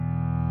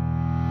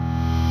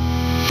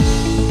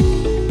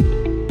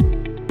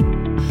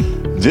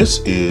This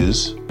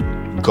is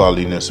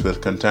Godliness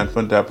with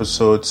Contentment,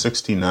 episode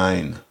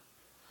 69.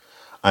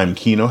 I'm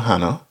Keno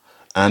Hanna,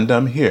 and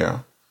I'm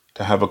here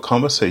to have a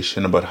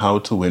conversation about how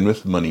to win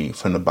with money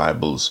from the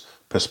Bible's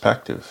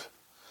perspective.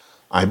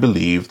 I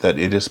believe that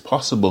it is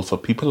possible for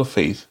people of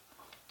faith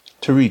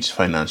to reach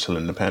financial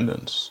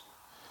independence.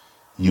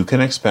 You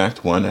can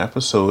expect one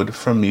episode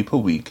from me per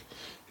week.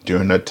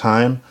 During that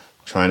time,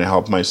 trying to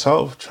help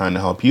myself, trying to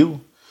help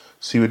you,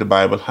 see what the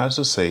Bible has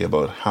to say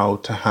about how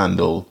to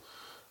handle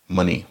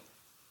money.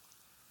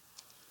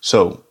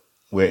 So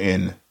we're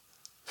in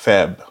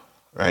Feb,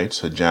 right?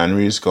 So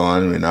January is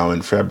gone. We're now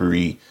in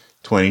February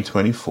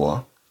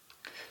 2024.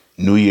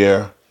 New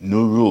year,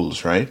 new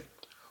rules, right?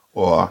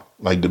 Or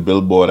like the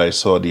billboard I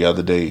saw the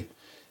other day,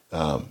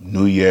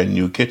 New Year,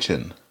 new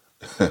kitchen.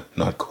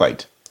 Not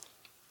quite.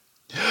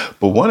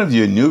 But one of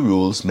your new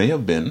rules may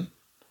have been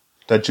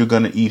that you're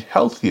going to eat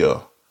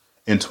healthier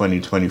in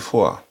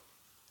 2024.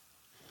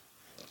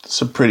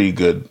 It's a pretty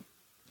good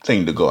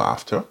thing to go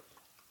after.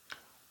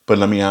 But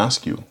let me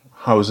ask you,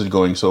 how is it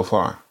going so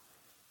far?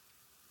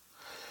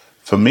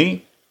 For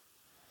me,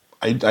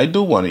 I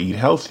do want to eat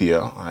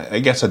healthier. I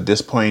guess at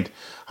this point,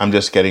 I'm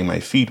just getting my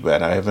feet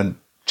wet. I haven't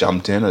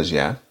jumped in as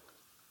yet.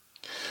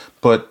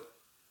 But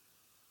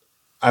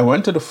I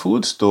went to the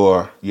food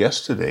store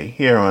yesterday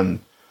here on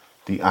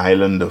the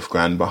island of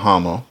Grand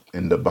Bahama,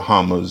 in the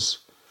Bahamas,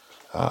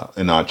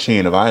 in our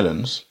chain of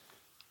islands.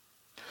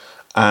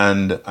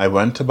 And I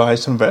went to buy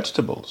some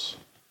vegetables.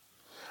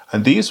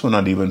 And these were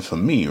not even for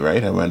me,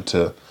 right? I went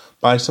to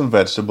buy some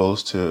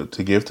vegetables to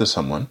give to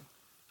someone.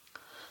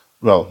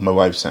 Well, my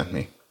wife sent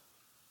me.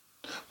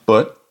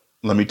 But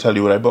let me tell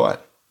you what I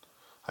bought.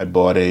 I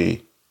bought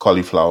a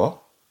cauliflower,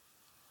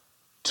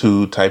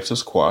 2 types of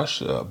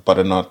squash,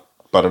 butternut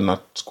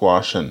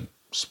squash and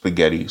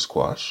spaghetti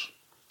squash.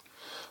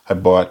 I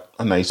bought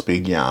a nice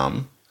big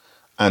yam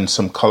and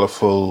some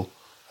colorful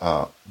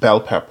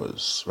bell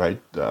peppers,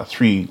 right?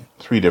 Three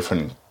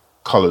different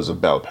colors of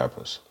bell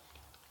peppers.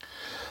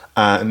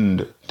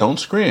 And don't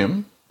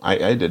scream,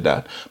 I did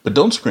that, but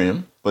don't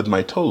scream, but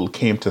my total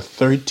came to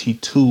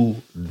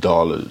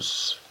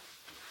 $32.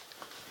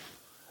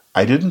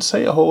 I didn't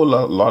say a whole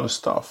lot of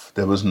stuff.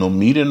 There was no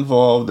meat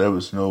involved, there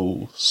was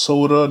no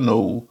soda,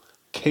 no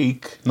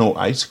cake, no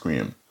ice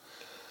cream.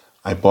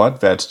 I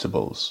bought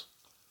vegetables,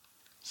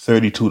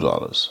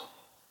 $32.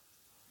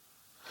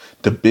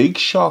 The big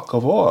shock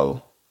of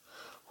all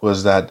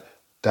was that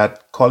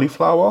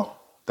cauliflower,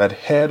 that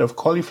head of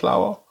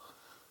cauliflower,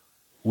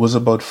 was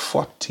about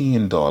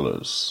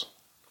 $14.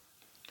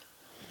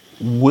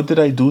 What did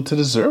I do to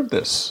deserve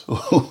this?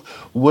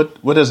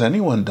 What has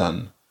anyone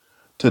done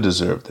to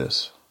deserve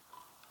this?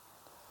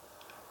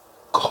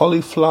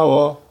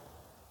 Cauliflower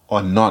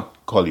or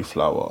not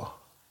cauliflower?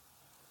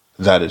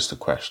 That is the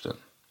question.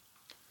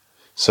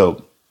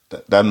 So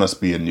that must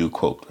be a new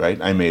quote,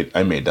 right? I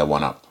made that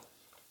one up.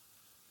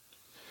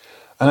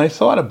 And I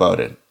thought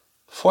about it.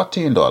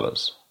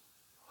 $14.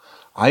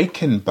 I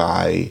can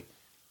buy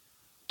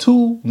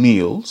 2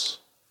 meals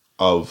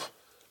of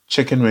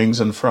chicken wings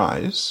and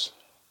fries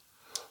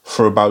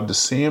for about the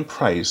same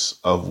price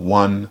of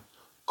 1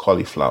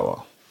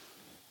 cauliflower.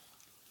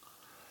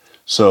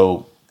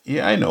 So,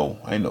 yeah, I know.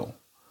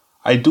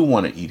 I do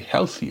want to eat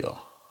healthier.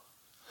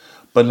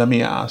 But let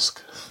me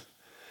ask,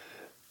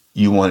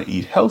 you want to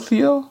eat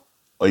healthier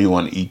or you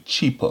want to eat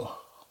cheaper,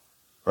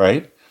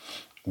 right?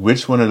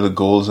 Which one of the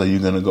goals are you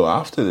going to go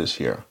after this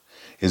year?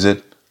 Is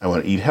it, I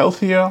want to eat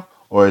healthier,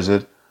 or is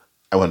it,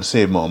 I want to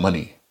save more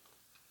money?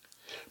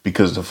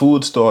 Because the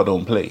food store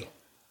don't play.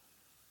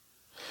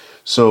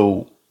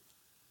 So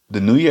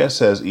the New Year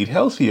says eat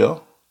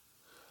healthier.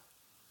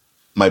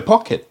 My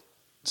pocket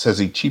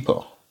says eat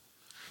cheaper.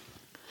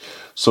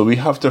 So we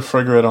have to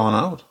figure it on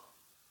out.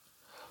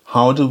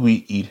 How do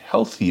we eat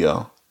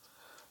healthier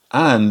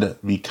and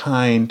be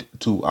kind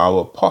to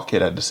our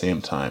pocket at the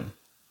same time?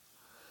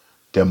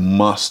 There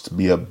must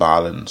be a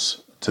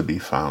balance to be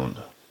found.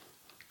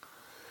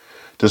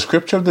 The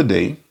scripture of the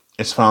day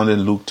is found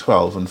in Luke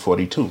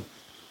 12:42.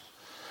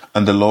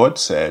 And the Lord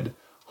said,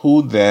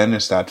 "Who then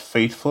is that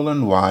faithful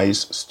and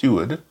wise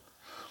steward,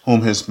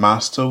 whom his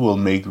master will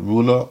make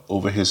ruler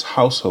over his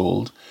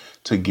household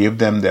to give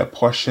them their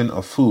portion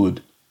of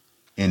food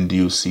in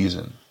due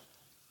season?"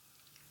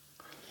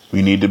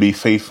 We need to be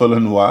faithful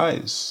and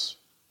wise,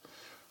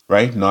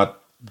 right?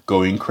 Not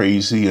going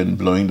crazy and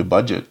blowing the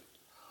budget,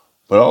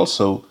 but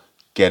also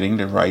getting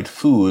the right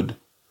food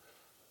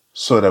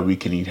so that we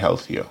can eat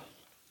healthier.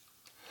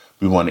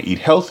 We want to eat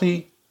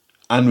healthy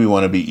and we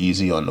want to be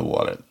easy on the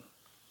wallet.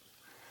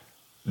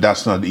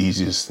 That's not the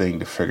easiest thing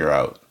to figure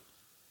out,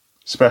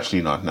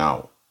 especially not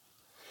now.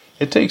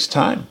 It takes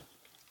time,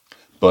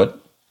 but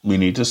we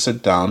need to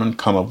sit down and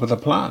come up with a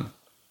plan.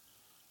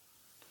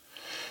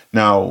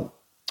 Now,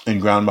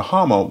 in Grand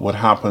Bahama, what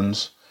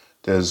happens,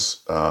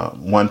 there's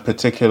one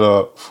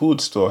particular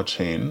food store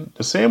chain,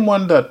 the same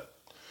one that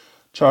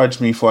charged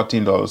me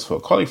 $14 for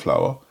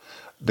cauliflower.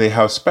 They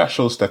have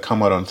specials that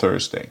come out on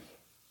Thursday.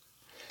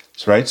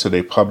 That's right. So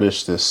they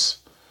publish this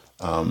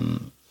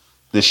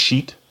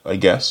sheet I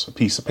guess, a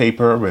piece of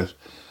paper with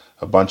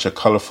a bunch of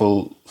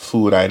colorful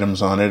food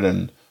items on it,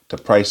 and the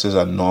prices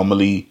are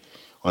normally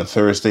on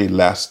Thursday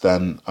less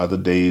than other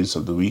days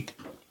of the week.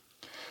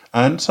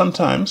 And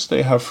sometimes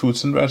they have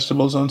fruits and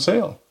vegetables on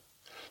sale.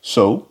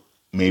 So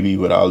maybe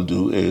what I'll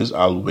do is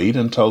I'll wait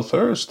until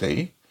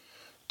Thursday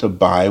to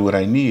buy what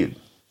I need.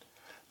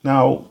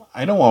 Now,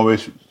 I don't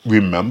always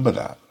remember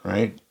that,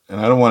 right?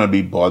 And I don't want to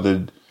be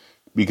bothered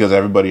because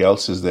everybody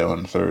else is there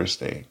on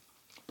Thursday.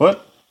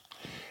 But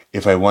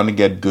if I want to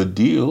get good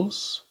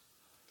deals,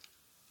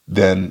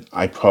 then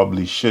I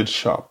probably should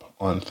shop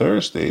on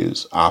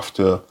Thursdays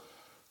after,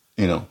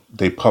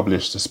 they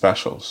publish the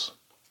specials.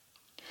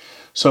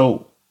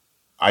 So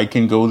I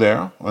can go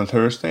there on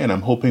Thursday and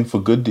I'm hoping for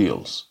good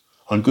deals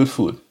on good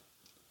food,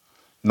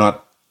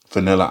 not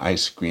vanilla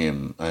ice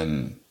cream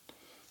and,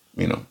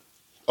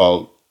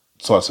 all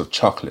sorts of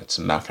chocolates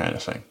and that kind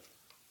of thing.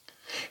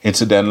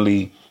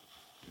 Incidentally,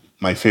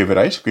 my favorite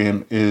ice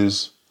cream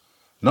is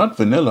not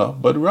vanilla,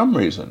 but rum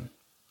raisin.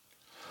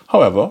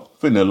 However,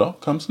 vanilla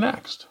comes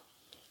next.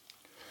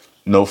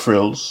 No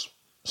frills,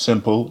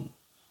 simple,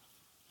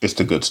 it's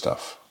the good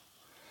stuff.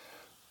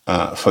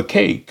 For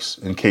cakes,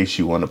 in case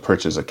you want to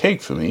purchase a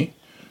cake for me,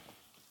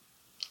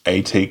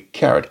 I take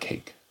carrot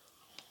cake.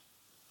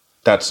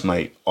 That's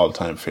my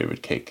all-time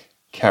favorite cake,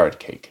 carrot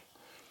cake.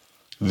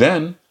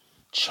 Then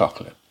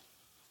chocolate.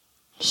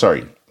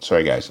 Sorry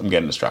guys, I'm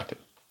getting distracted.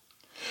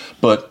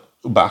 But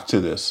back to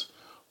this,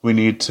 we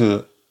need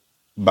to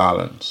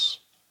balance.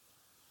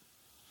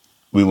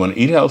 We want to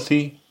eat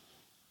healthy,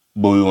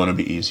 but we want to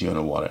be easy on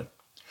the wallet.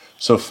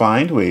 So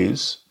find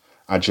ways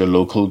at your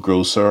local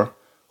grocer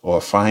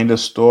or find a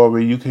store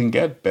where you can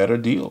get better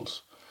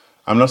deals.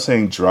 I'm not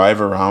saying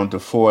drive around to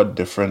 4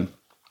 different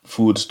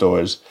food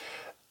stores.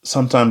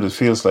 Sometimes it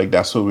feels like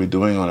that's what we're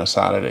doing on a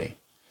Saturday.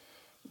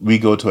 We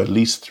go to at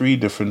least 3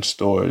 different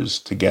stores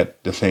to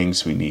get the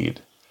things we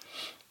need.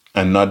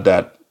 And not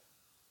that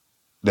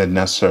they're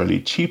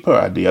necessarily cheaper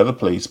at the other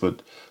place,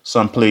 but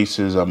some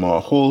places are more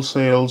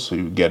wholesale, so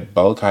you get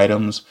bulk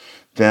items.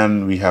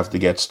 Then we have to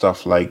get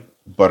stuff like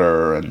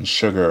butter and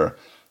sugar.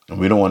 And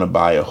we don't want to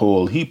buy a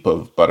whole heap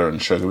of butter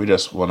and sugar. We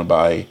just want to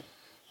buy,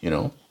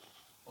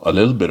 a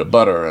little bit of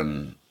butter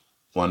and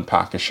 1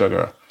 pack of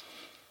sugar.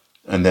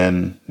 And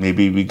then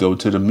maybe we go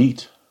to the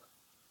meat.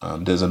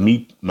 There's a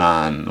meat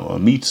man or a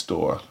meat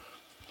store.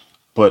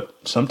 But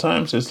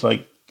sometimes it's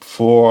like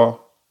 4,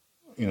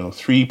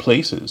 3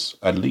 places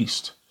at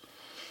least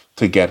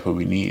to get what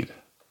we need.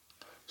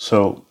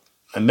 So,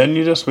 and then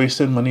you're just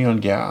wasting money on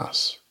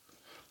gas.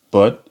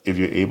 But if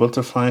you're able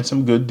to find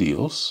some good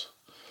deals,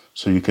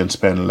 so you can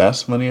spend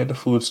less money at the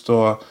food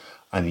store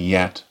and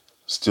yet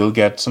still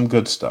get some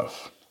good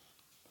stuff.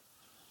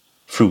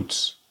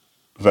 Fruits,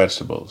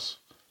 vegetables,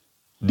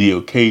 the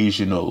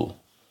occasional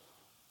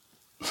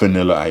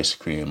vanilla ice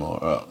cream,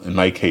 or in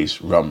my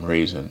case, rum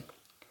raisin,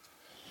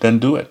 then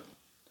do it.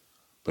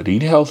 But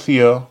eat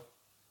healthier,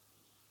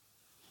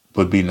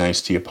 but be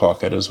nice to your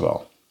pocket as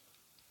well.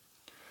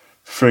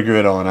 Figure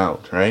it on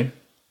out, right?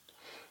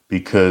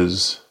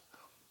 Because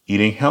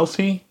eating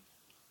healthy,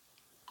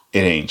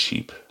 it ain't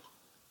cheap.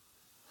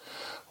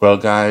 Well,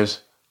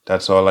 guys,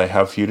 that's all I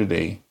have for you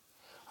today.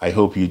 I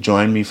hope you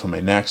join me for my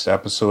next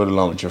episode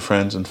along with your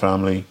friends and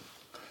family.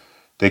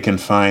 They can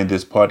find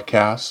this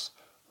podcast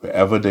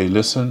wherever they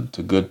listen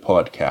to good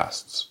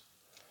podcasts.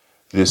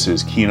 This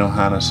is Kino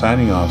Hannah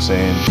signing off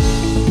saying,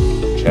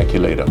 check you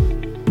later.